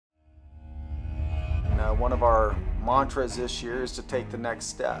One of our mantras this year is to take the next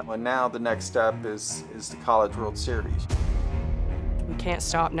step. And now the next step is the College World Series. We can't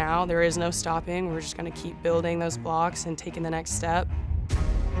stop now. There is no stopping. We're just going to keep building those blocks and taking the next step.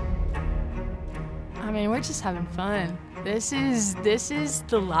 I mean, we're just having fun. This is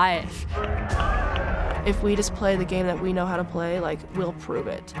the life. If we just play the game that we know how to play, like, we'll prove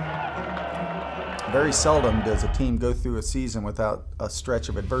it. Very seldom does a team go through a season without a stretch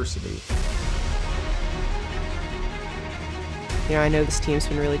of adversity. You know, I know this team's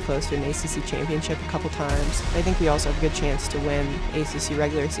been really close to an ACC championship a couple times. I think we also have a good chance to win ACC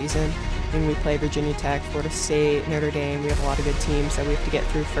regular season. When we play Virginia Tech, Florida State, Notre Dame, we have a lot of good teams that we have to get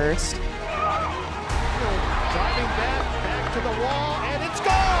through first. Driving back to the wall, and it's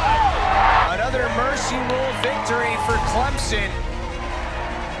gone! Another Mercy Rule victory for Clemson.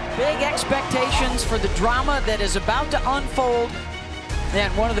 Big expectations for the drama that is about to unfold.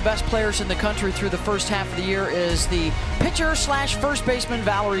 And one of the best players in the country through the first half of the year is the pitcher/first baseman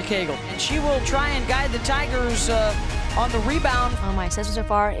Valerie Cagle. And she will try and guide the Tigers on the rebound. My assessment so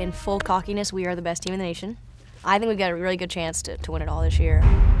far, in full cockiness, we are the best team in the nation. I think we've got a really good chance to win it all this year.